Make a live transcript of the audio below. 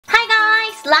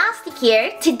Lastic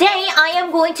here. Today I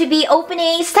am going to be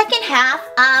opening second half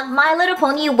of My Little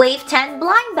Pony Wave 10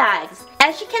 blind bags.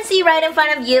 As you can see right in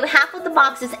front of you, half of the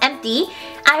box is empty.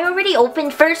 I already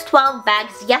opened first 12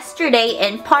 bags yesterday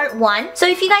in part 1. So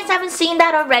if you guys haven't seen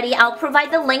that already, I'll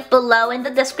provide the link below in the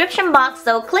description box.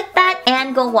 So click that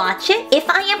and go watch it. If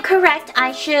I am correct,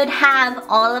 I should have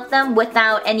all of them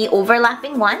without any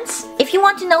overlapping ones. If you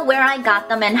want to know where I got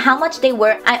them and how much they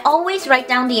were, I always write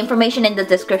down the information in the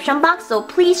description box. So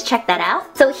please check that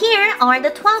out. So here are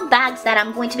the 12 bags that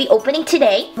I'm going to be opening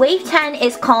today. Wave 10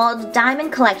 is called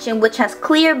Diamond Collection, which has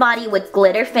clear body with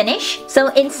glitter finish. So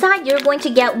inside you're going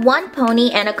to get one pony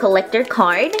and a collector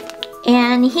card.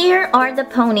 And here are the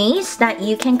ponies that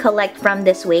you can collect from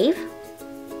this wave.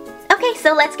 Okay,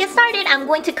 so let's get started. I'm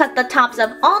going to cut the tops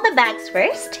of all the bags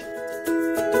first.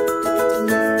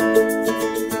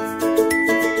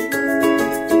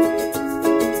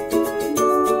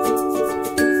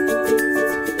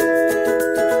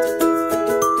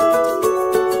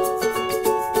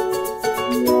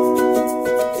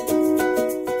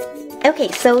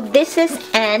 Okay, so this is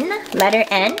N, letter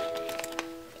N,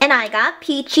 and I got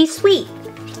Peachy Sweet.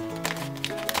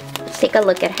 Let's take a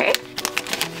look at her.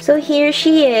 So here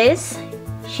she is.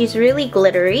 She's really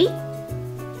glittery.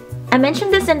 I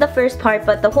mentioned this in the first part,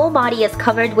 but the whole body is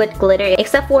covered with glitter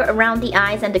except for around the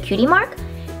eyes and the cutie mark.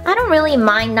 I don't really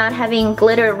mind not having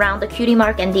glitter around the cutie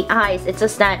mark and the eyes. It's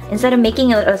just that instead of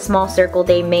making a small circle,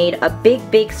 they made a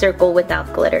big circle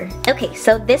without glitter. Okay,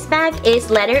 so this bag is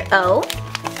letter O.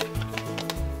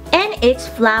 And it's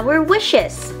Flower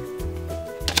Wishes.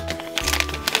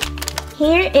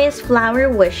 Here is Flower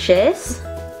Wishes.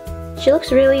 She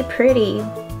looks really pretty.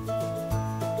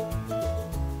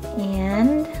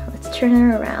 And let's turn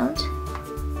her around.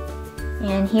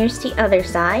 And here's the other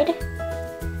side.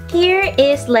 Here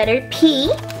is letter P.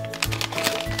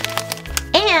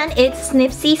 And it's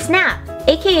Snipsy Snap,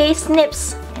 aka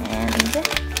Snips. And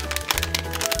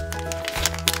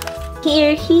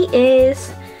here he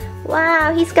is.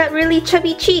 Wow, he's got really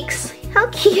chubby cheeks. How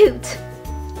cute!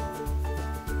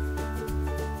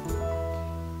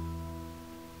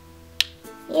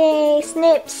 Yay,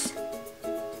 Snips!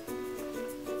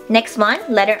 Next one,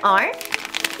 letter R.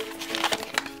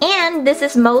 And this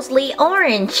is Mosely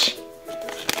Orange.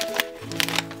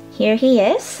 Here he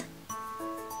is.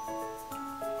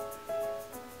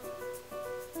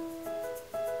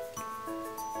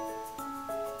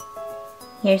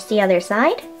 Here's the other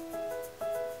side.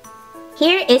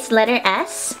 Here is letter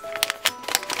S,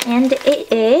 and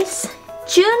it is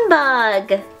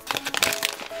Junebug.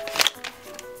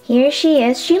 Here she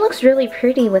is. She looks really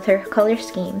pretty with her color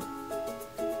scheme.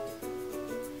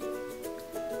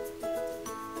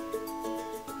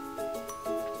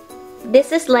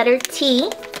 This is letter T,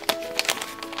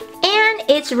 and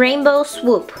it's Rainbow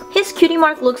Swoop. His cutie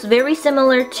mark looks very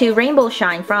similar to Rainbow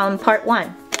Shine from part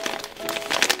 1.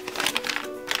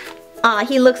 Aw,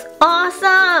 he looks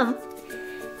awesome!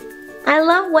 I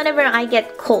love whenever I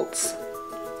get Colts.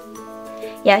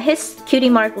 Yeah, his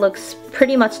cutie mark looks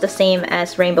pretty much the same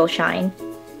as Rainbow Shine.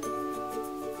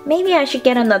 Maybe I should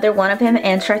get another one of him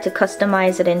and try to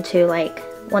customize it into like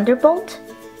Wonderbolt.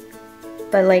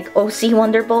 But like OC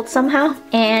Wonderbolt somehow.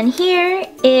 And here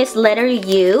is letter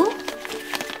U.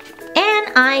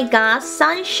 And I got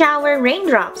Sunshower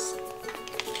Raindrops.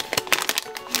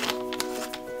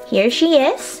 Here she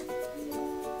is.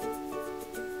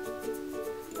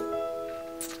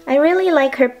 I really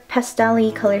like her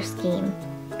pastel-y color scheme,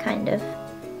 kind of.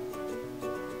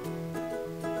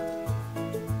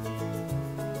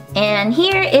 And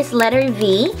here is letter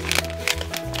V.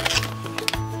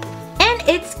 And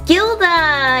it's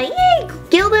Gilda! Yay!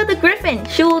 Gilda the Griffon!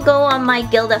 She will go on my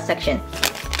Gilda section.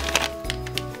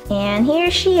 And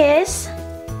here she is.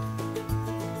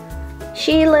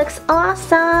 She looks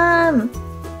awesome!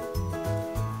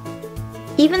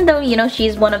 Even though, you know,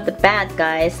 she's one of the bad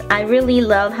guys, I really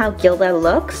love how Gilda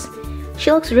looks.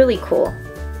 She looks really cool.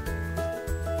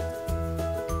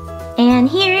 And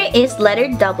here is letter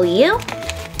W.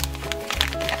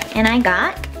 And I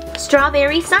got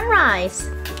Strawberry Sunrise.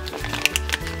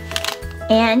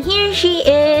 And here she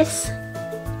is.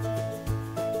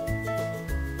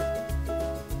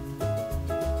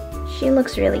 She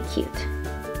looks really cute.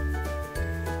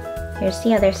 Here's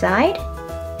the other side.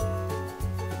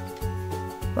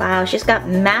 Wow, she's got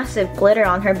massive glitter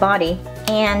on her body.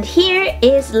 And here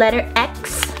is letter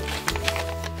X.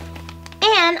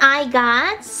 And I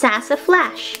got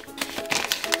Sassaflash.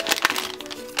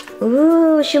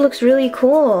 Ooh, she looks really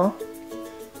cool.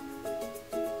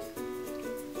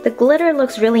 The glitter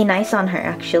looks really nice on her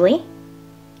actually.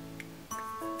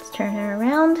 Let's turn her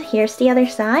around. Here's the other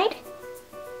side.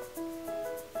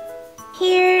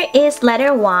 here is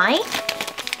letter Y.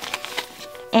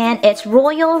 And it's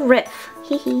Royal Riff.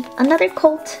 Hehe, another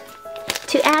colt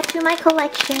to add to my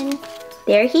collection.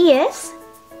 There he is.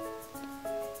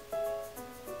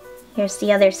 Here's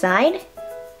the other side.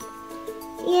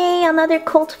 Yay, another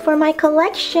colt for my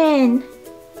collection.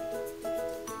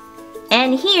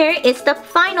 And here is the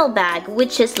final bag,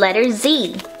 which is letter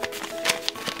Z.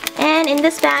 And in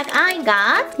this bag, I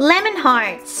got lemon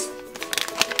hearts.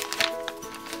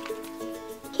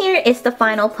 Here is the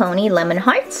final pony, lemon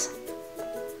hearts.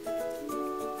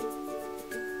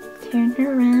 Turn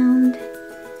around.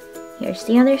 Here's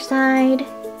the other side.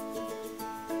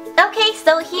 Okay,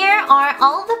 so here are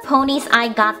all the ponies I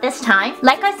got this time.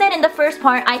 Like I said in the first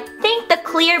part, I think the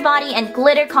clear body and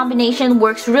glitter combination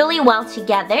works really well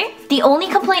together. The only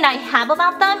complaint I have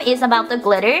about them is about the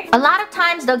glitter. A lot of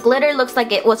times the glitter looks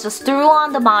like it was just threw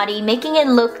on the body, making it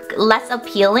look less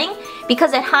appealing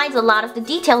because it hides a lot of the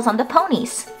details on the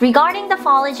ponies. Regarding the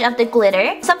foliage of the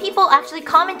glitter, some people actually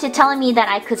commented telling me that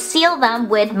I could seal them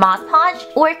with Mod Podge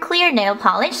or clear nail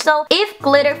polish. So if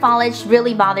glitter foliage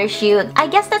really bothers you, I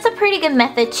guess that's a pretty good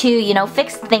method to, you know,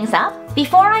 fix things up.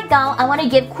 Before I go, I want to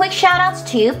give quick shoutouts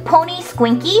to Pony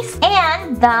Squinkies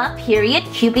and the Period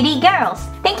Cupidity Girls.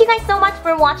 Thank you guys so much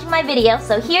for watching my video.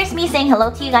 So here's me saying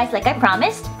hello to you guys like I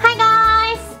promised. Hi guys!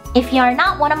 If you are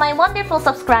not one of my wonderful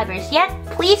subscribers yet,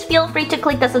 please feel free to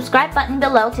click the subscribe button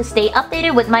below to stay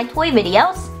updated with my toy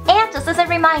videos. And just as a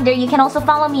reminder, you can also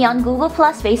follow me on Google+,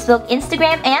 Facebook,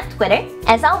 Instagram, and Twitter.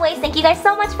 As always, thank you guys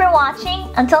so much for watching.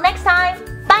 Until next time!